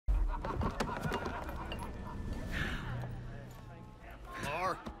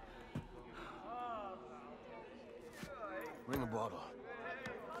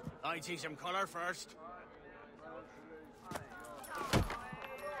I'd see some colour first.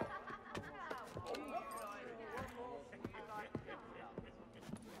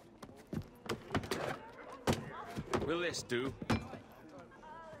 Will this do?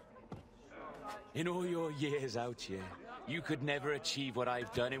 In all your years out here, you could never achieve what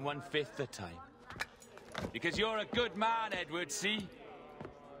I've done in 1/5 the time. Because you're a good man, Edward, see?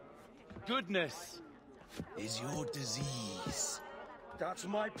 Goodness is your disease. That's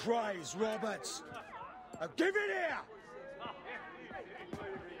my prize, Roberts. Now give it here!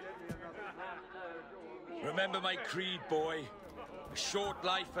 Remember my creed, boy. A short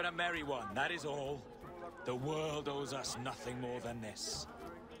life and a merry one, that is all. The world owes us nothing more than this.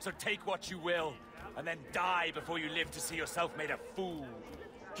 So take what you will, and then die before you live to see yourself made a fool.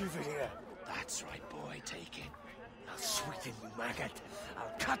 Give it here. That's right, boy, take it. I'll sweeten you, maggot.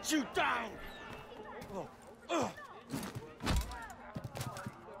 I'll cut you down! Oh.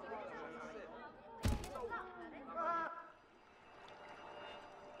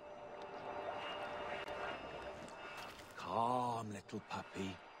 Calm, little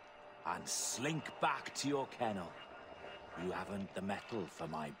puppy, and slink back to your kennel. You haven't the mettle for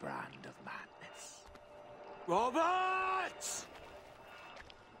my brand of madness. Roberts!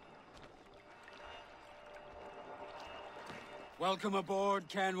 Welcome aboard,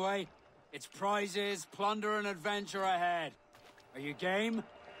 Kenway. It's prizes, plunder, and adventure ahead. Are you game?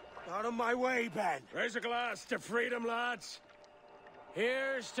 Out of my way, Ben. Raise a glass to freedom, lads.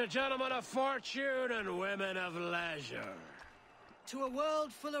 Here's to gentlemen of fortune and women of leisure. To a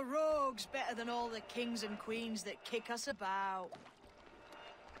world full of rogues, better than all the kings and queens that kick us about.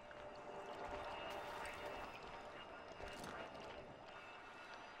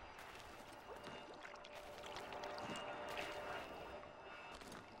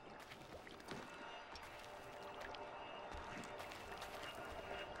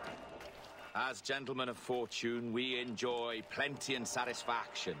 As gentlemen of fortune, we enjoy plenty and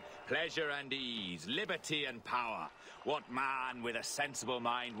satisfaction, pleasure and ease, liberty and power. What man with a sensible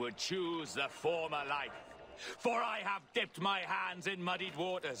mind would choose the former life? For I have dipped my hands in muddied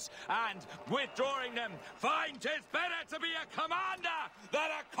waters, and, withdrawing them, find 'tis better to be a commander than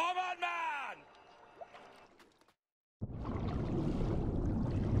a common man!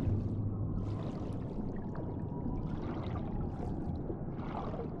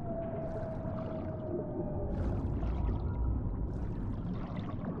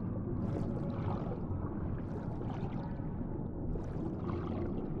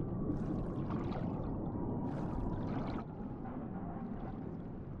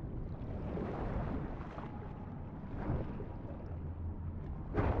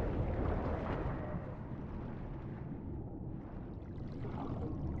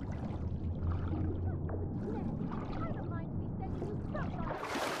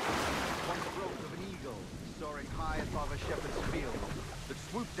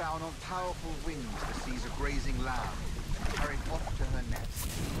 Swooped down on powerful wings to seize a grazing lamb and carry it off to her nest.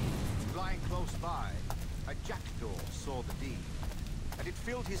 Flying close by, a jackdaw saw the deed, and it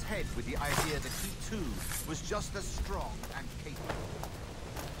filled his head with the idea that he too was just as strong and capable.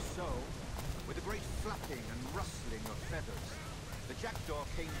 So, with a great flapping and rustling of feathers, the jackdaw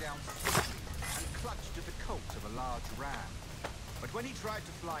came down swiftly and clutched at the coat of a large ram. But when he tried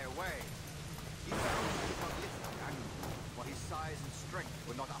to fly away, he found he could not lift the animal, while his size and strength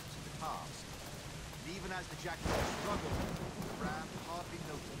were not up to the task. And even as the jackdaw struggled, the ram hardly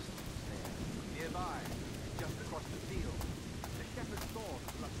noticed he was there. Nearby, just across the field, the shepherd saw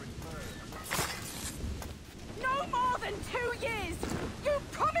the fluttering bird. No more than 2 years! You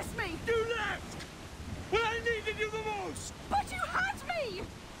promised me! You left! When I needed you the most! But you had me!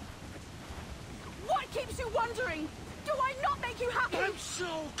 What keeps you wondering? Do I not make you happy? I'm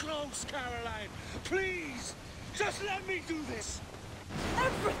so close, Caroline! Please! Just let me do this!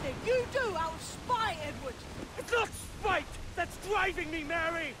 Everything you do out of spite, Edward! It's not spite that's driving me,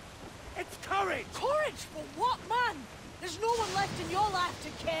 Mary! It's courage! Courage for what, man? There's no one left in your life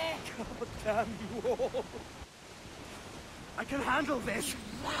to care! God damn you all! I can handle this!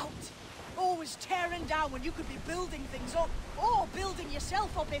 Lout! Always tearing down when you could be building things up, or building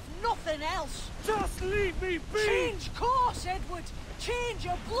yourself up if nothing else! Just leave me be! Change course, Edward! Change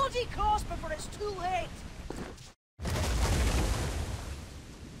your bloody course before it's too late!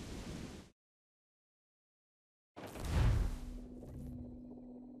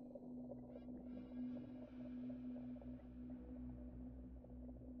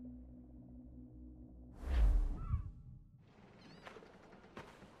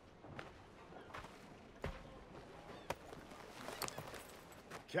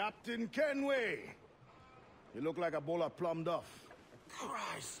 Captain Kenway! You look like a bowl of plum duff.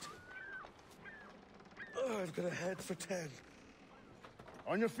 Christ! I've got a head for 10.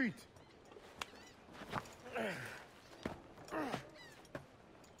 On your feet. You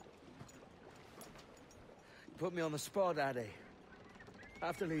put me on the spot, Addy.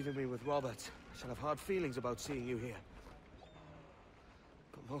 After leaving me with Robert, I shall have hard feelings about seeing you here.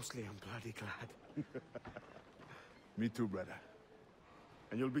 But mostly I'm bloody glad. Me too, brother.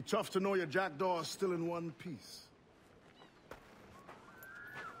 And you'll be tough to know your jackdaw is still in one piece.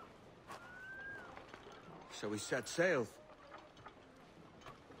 Shall we set sail?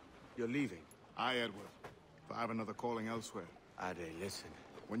 You're leaving? Aye, Edward. But I have another calling elsewhere. Addy, listen.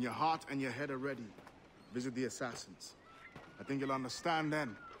 When your heart and your head are ready, visit the assassins. I think you'll understand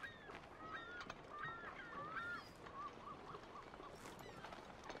then.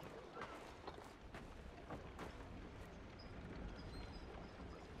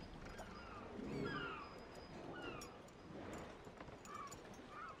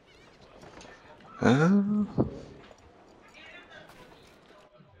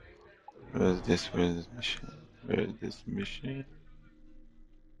 Where is this mission? Where is this mission?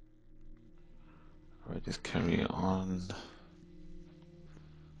 Alright, just carry on.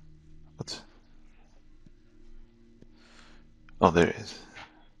 What? Oh, there it is.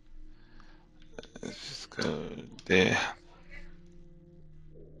 Let's just go there.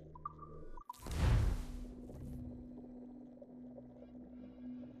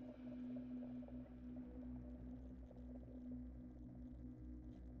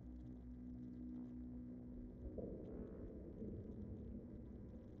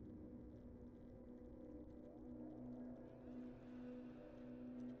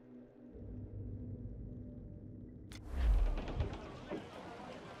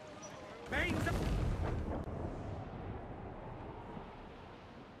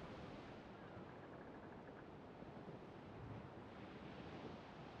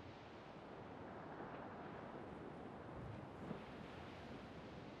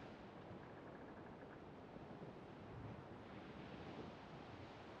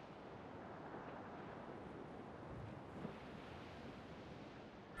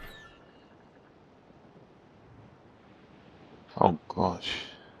 Oh gosh,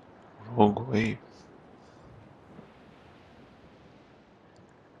 rogue wave.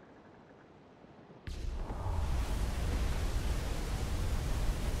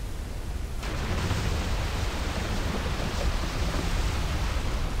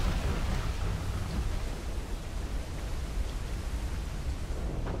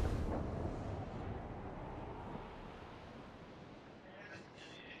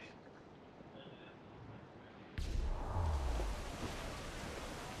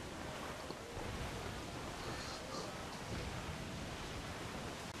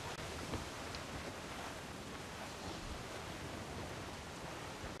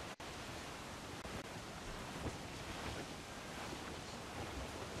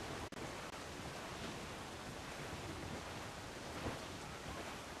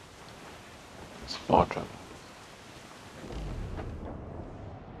 Spot travel.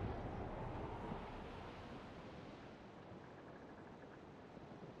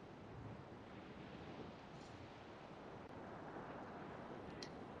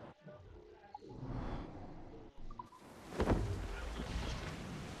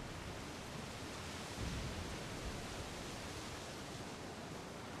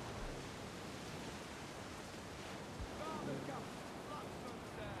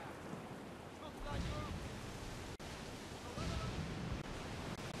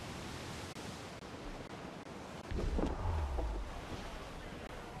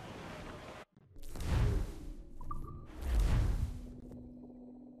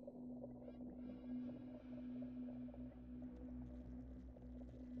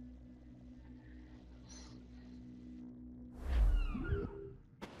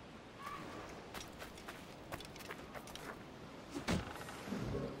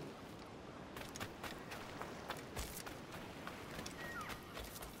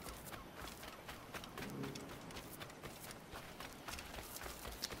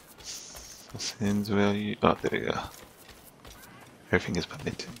 Since where you... Oh, there we go. Everything is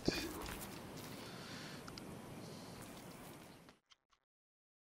permitted.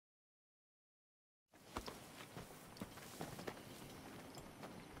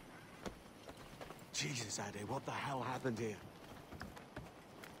 Jesus, Addy, what the hell happened here?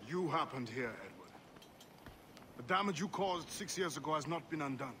 You happened here, Edward. The damage you caused 6 years ago has not been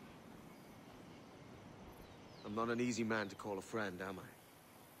undone. I'm not an easy man to call a friend, am I?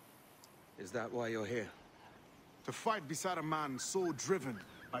 Is that why you're here? To fight beside a man so driven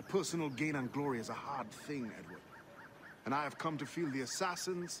by personal gain and glory is a hard thing, Edward. And I have come to feel the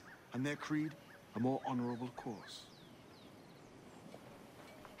assassins and their creed a more honorable course.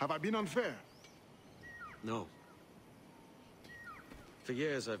 Have I been unfair? No. For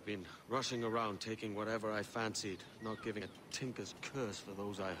years I've been rushing around, taking whatever I fancied, not giving a tinker's curse for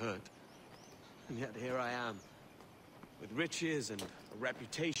those I hurt. And yet here I am, with riches and a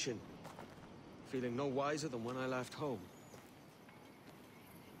reputation, feeling no wiser than when I left home.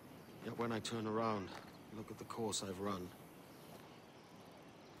 Yet when I turn around, look at the course I've run.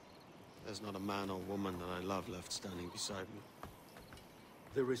 There's not a man or woman that I love left standing beside me.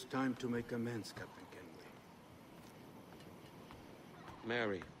 There is time to make amends, Captain Kenway.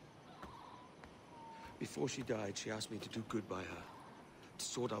 Mary. Before she died, she asked me to do good by her, to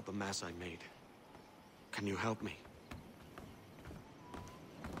sort out the mess I made. Can you help me?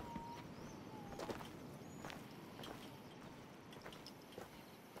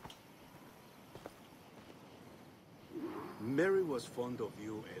 Mary was fond of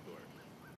you, Edward.